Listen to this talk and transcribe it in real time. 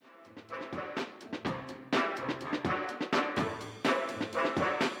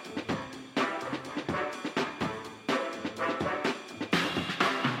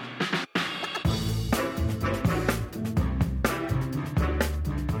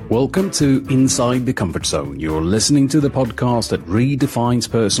Welcome to Inside the Comfort Zone. You're listening to the podcast that redefines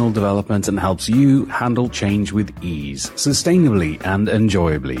personal development and helps you handle change with ease, sustainably and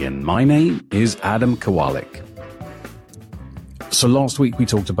enjoyably. And my name is Adam Kowalik. So last week we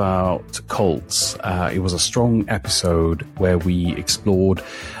talked about cults. It was a strong episode where we explored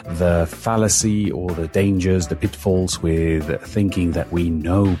the fallacy or the dangers, the pitfalls with thinking that we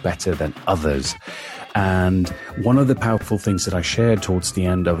know better than others. And one of the powerful things that I shared towards the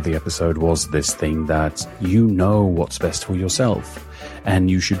end of the episode was this thing that you know what's best for yourself,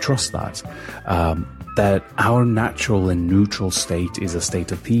 and you should trust that. That our natural and neutral state is a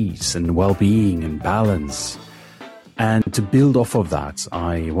state of peace and well-being and balance. And to build off of that,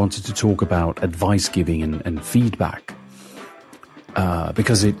 I wanted to talk about advice giving and feedback.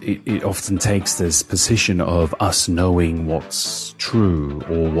 Because it often takes this position of us knowing what's true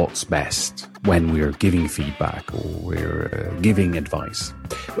or what's best when we're giving feedback or we're giving advice.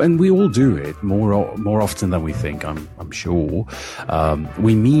 And we all do it more often than we think, I'm sure.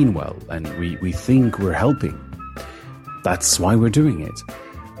 We mean well and we think we're helping. That's why we're doing it.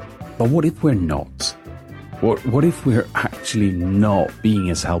 But what if we're not? What if we're actually not being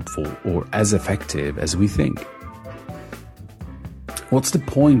as helpful or as effective as we think? What's the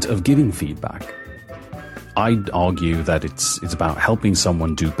point of giving feedback? I'd argue that it's about helping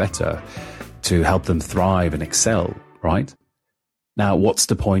someone do better, to help them thrive and excel, right? Now, what's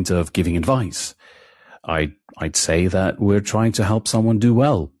the point of giving advice? I'd say that we're trying to help someone do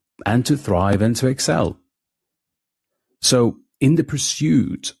well and to thrive and to excel. So in the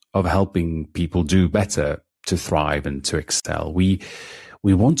pursuit of helping people do better, to thrive and to excel, we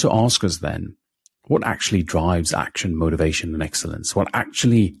want to ask us then, what actually drives action, motivation, and excellence? What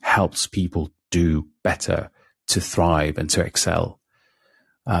actually helps people do better, to thrive and to excel?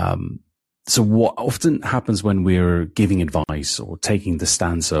 So what often happens when we're giving advice or taking the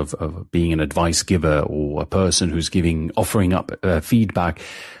stance of being an advice giver or a person who's offering up feedback,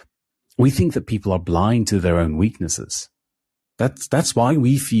 we think that people are blind to their own weaknesses. That's why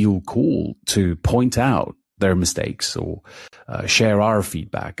we feel called to point out their mistakes or share our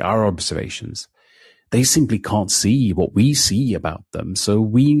feedback, our observations. They simply can't see what we see about them, so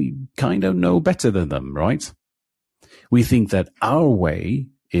we kind of know better than them, right? We think that our way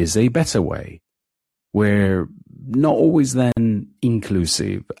is a better way. We're not always then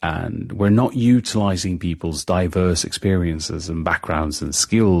inclusive, and we're not utilizing people's diverse experiences and backgrounds and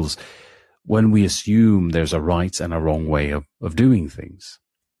skills when we assume there's a right and a wrong way of doing things.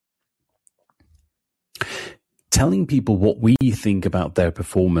 Telling people what we think about their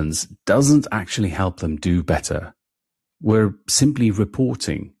performance doesn't actually help them do better. We're simply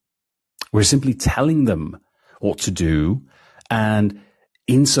reporting. We're simply telling them what to do, and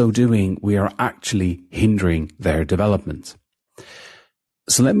in so doing, we are actually hindering their development.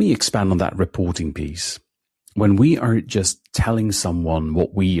 So let me expand on that reporting piece. When we are just telling someone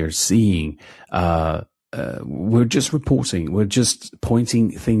what we are seeing, we're just reporting. We're just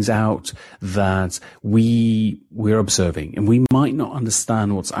pointing things out that we're observing, and we might not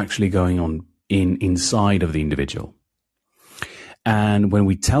understand what's actually going on inside of the individual. And when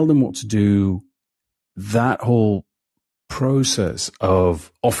we tell them what to do, that whole process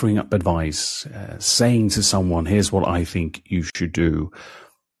of offering up advice, saying to someone, here's what I think you should do,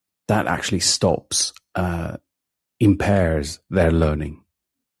 that actually stops, impairs their learning.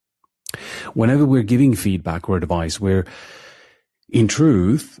 Whenever we're giving feedback or advice, we're, in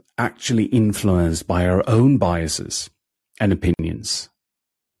truth, actually influenced by our own biases and opinions.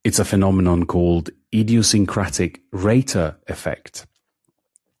 It's a phenomenon called idiosyncratic rater effect,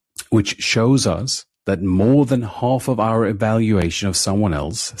 which shows us that more than half of our evaluation of someone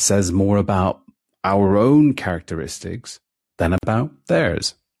else says more about our own characteristics than about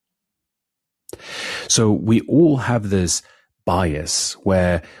theirs. So we all have this bias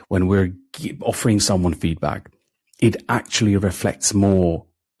where when we're offering someone feedback, it actually reflects more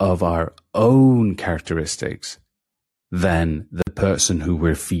of our own characteristics than the person who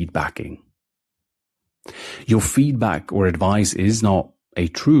we're feedbacking. Your feedback or advice is not a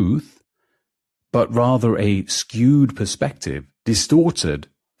truth, but rather a skewed perspective, distorted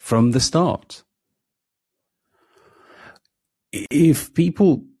from the start. If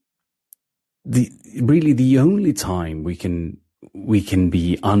people, the only time we can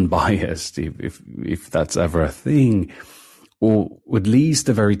be unbiased, if that's ever a thing, or at least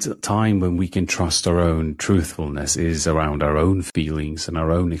the very time when we can trust our own truthfulness, is around our own feelings and our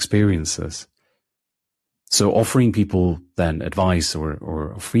own experiences. So offering people then advice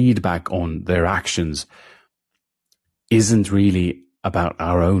or feedback on their actions isn't really about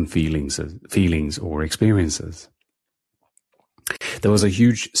our own feelings or experiences. There was a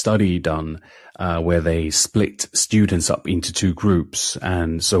huge study done where they split students up into two groups.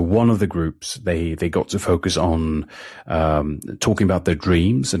 And so one of the groups, they got to focus on talking about their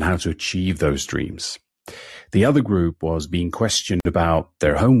dreams and how to achieve those dreams. The other group was being questioned about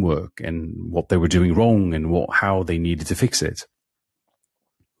their homework and what they were doing wrong and how they needed to fix it.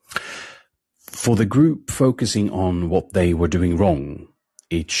 For the group focusing on what they were doing wrong,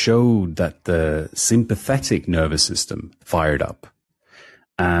 it showed that the sympathetic nervous system fired up.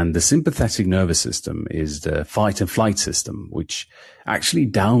 And the sympathetic nervous system is the fight and flight system, which actually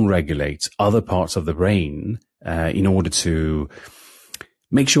downregulates other parts of the brain in order to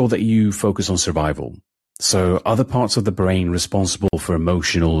make sure that you focus on survival. So other parts of the brain responsible for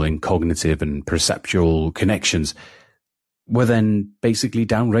emotional and cognitive and perceptual connections were then basically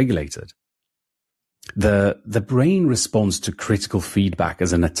downregulated. The brain responds to critical feedback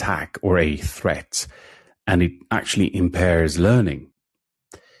as an attack or a threat, and it actually impairs learning.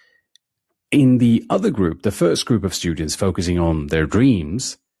 In the other group, the first group of students focusing on their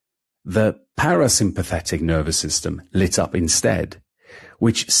dreams, the parasympathetic nervous system lit up instead,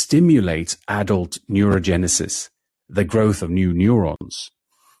 which stimulates adult neurogenesis, the growth of new neurons,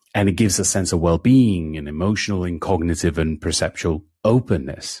 and it gives a sense of well-being and emotional and cognitive and perceptual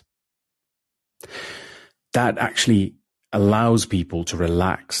openness. That actually allows people to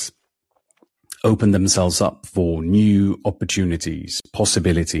relax, open themselves up for new opportunities,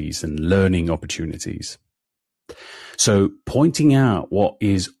 possibilities, and learning opportunities. So pointing out what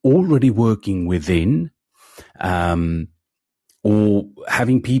is already working within, or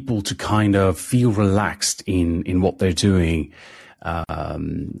having people to kind of feel relaxed in what they're doing.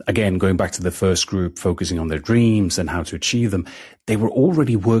 Again, going back to the first group, focusing on their dreams and how to achieve them, they were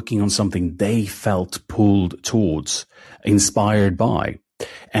already working on something they felt pulled towards, inspired by.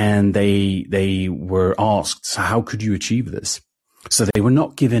 And they were asked, so how could you achieve this? So they were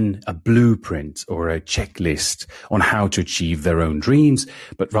not given a blueprint or a checklist on how to achieve their own dreams,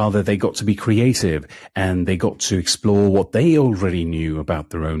 but rather they got to be creative and they got to explore what they already knew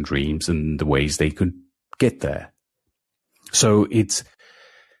about their own dreams and the ways they could get there. So it's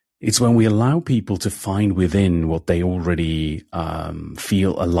when we allow people to find within what they already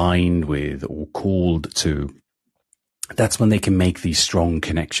feel aligned with or called to. That's when they can make these strong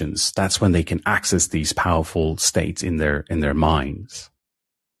connections. That's when they can access these powerful states in their minds.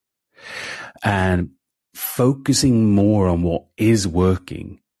 And focusing more on what is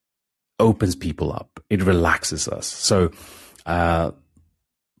working opens people up. It relaxes us. So,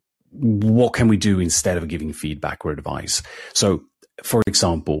 what can we do instead of giving feedback or advice? So, for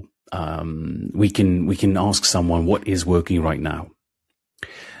example, we can ask someone what is working right now.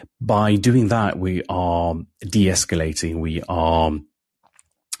 By doing that, we are de-escalating, we are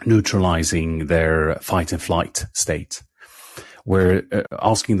neutralizing their fight and flight state. We're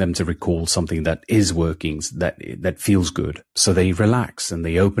asking them to recall something that is working, that feels good. So they relax and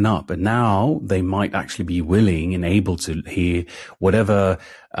they open up. And now they might actually be willing and able to hear whatever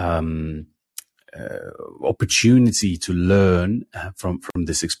opportunity to learn from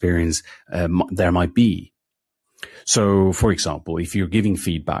this experience there might be. So, for example, if you're giving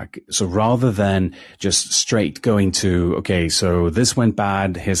feedback, so rather than just straight going to, okay, so this went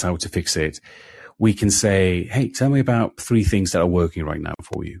bad, here's how to fix it, we can say, hey, tell me about 3 things that are working right now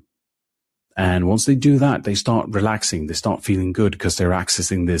for you. And once they do that, they start relaxing, they start feeling good because they're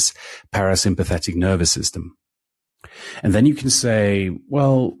accessing this parasympathetic nervous system. And then you can say,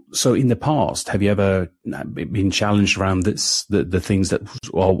 well, so in the past, have you ever been challenged around this, the things that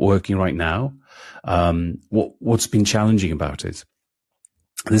are working right now? What's been challenging about it?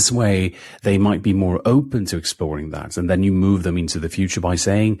 This way, they might be more open to exploring that. And then you move them into the future by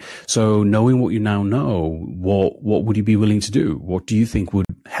saying, so knowing what you now know, what would you be willing to do? What do you think would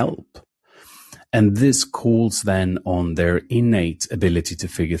help? And this calls then on their innate ability to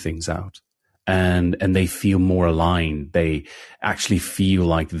figure things out. And they feel more aligned. They actually feel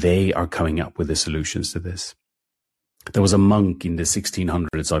like they are coming up with the solutions to this. There was a monk in the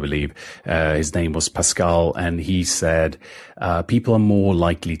 1600s, I believe. His name was Pascal, and he said, people are more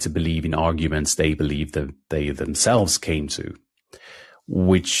likely to believe in arguments they believe that they themselves came to.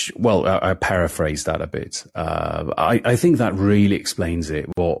 Which, well, I paraphrase that a bit. I think that really explains it,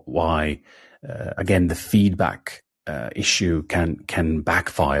 why, again, the feedback issue can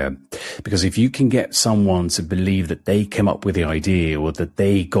backfire, because if you can get someone to believe that they came up with the idea or that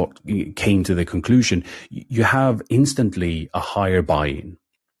they came to the conclusion, you have instantly a higher buy-in.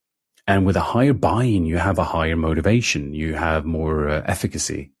 And with a higher buy-in, you have a higher motivation, you have more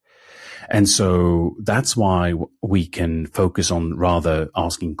efficacy. And so that's why we can focus on rather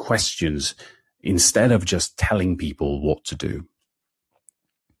asking questions instead of just telling people what to do.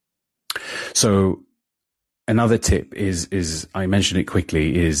 So another tip is I mentioned it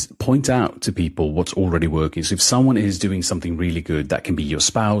quickly, is point out to people what's already working. So if someone is doing something really good, that can be your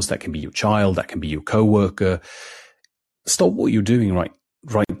spouse, that can be your child, that can be your coworker, stop what you're doing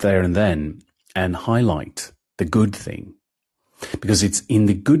right there and then and highlight the good thing. Because it's in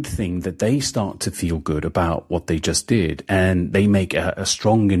the good thing that they start to feel good about what they just did, and they make a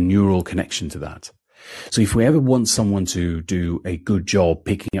stronger neural connection to that. So if we ever want someone to do a good job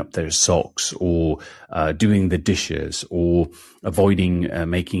picking up their socks, or doing the dishes, or avoiding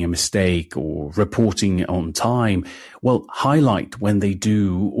making a mistake, or reporting on time, well, highlight when they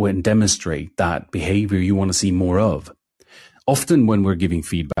do and demonstrate that behavior you want to see more of. Often when we're giving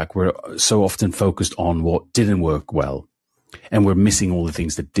feedback, we're so often focused on what didn't work well, and we're missing all the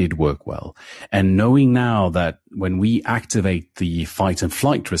things that did work well. And knowing now that when we activate the fight and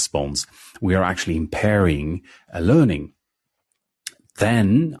flight response, we are actually impairing learning,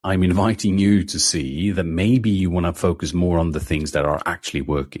 then I'm inviting you to see that maybe you want to focus more on the things that are actually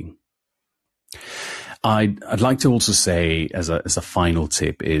working. I'd like to also say as a final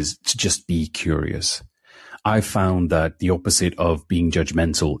tip is to just be curious. I found that the opposite of being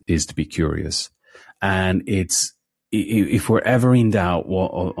judgmental is to be curious. And if we're ever in doubt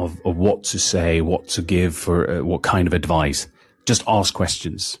of what to say, what to give for what kind of advice, just ask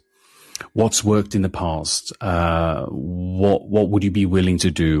questions. What's worked in the past? What would you be willing to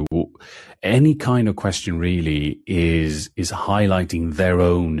do? Any kind of question really is highlighting their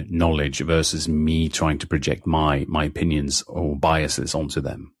own knowledge versus me trying to project my opinions or biases onto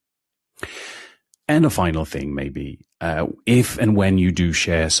them. And a final thing, maybe, if and when you do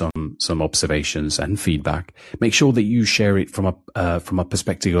share some observations and feedback, make sure that you share it from a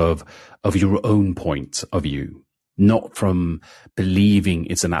perspective of your own point of view, not from believing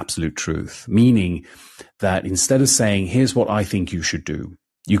it's an absolute truth. Meaning that instead of saying, here's what I think you should do,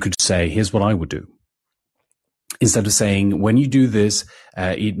 you could say, here's what I would do. Instead of saying, when you do this,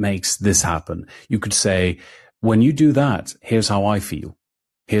 it makes this happen, you could say, when you do that, here's how I feel.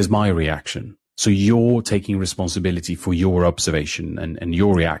 Here's my reaction. So you're taking responsibility for your observation and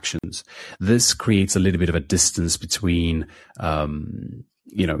your reactions. This creates a little bit of a distance between,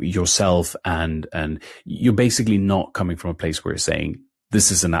 yourself and you're basically not coming from a place where you're saying,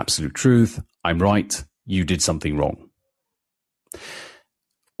 this is an absolute truth. I'm right. You did something wrong.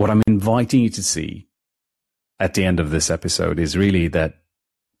 What I'm inviting you to see at the end of this episode is really that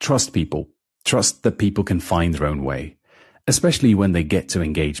trust people. Trust that people can find their own way, especially when they get to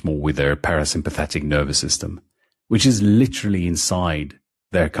engage more with their parasympathetic nervous system, which is literally inside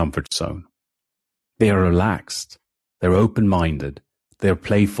their comfort zone. They are relaxed, they're open-minded, they're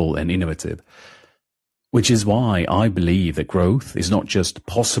playful and innovative, which is why I believe that growth is not just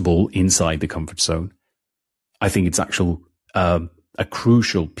possible inside the comfort zone. I think it's actually a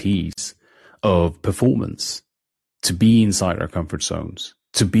crucial piece of performance to be inside our comfort zones,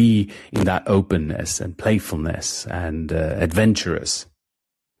 to be in that openness and playfulness and adventurous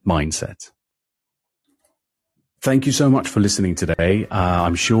mindset. Thank you so much for listening today.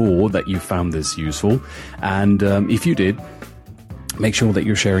 I'm sure that you found this useful. And if you did, make sure that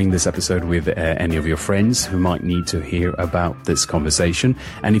you're sharing this episode with any of your friends who might need to hear about this conversation.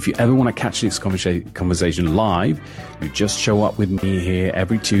 And if you ever want to catch this conversation live, you just show up with me here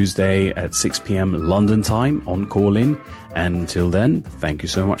every Tuesday at 6 p.m. London time on Call In. And until then, thank you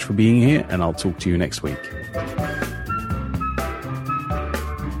so much for being here, and I'll talk to you next week.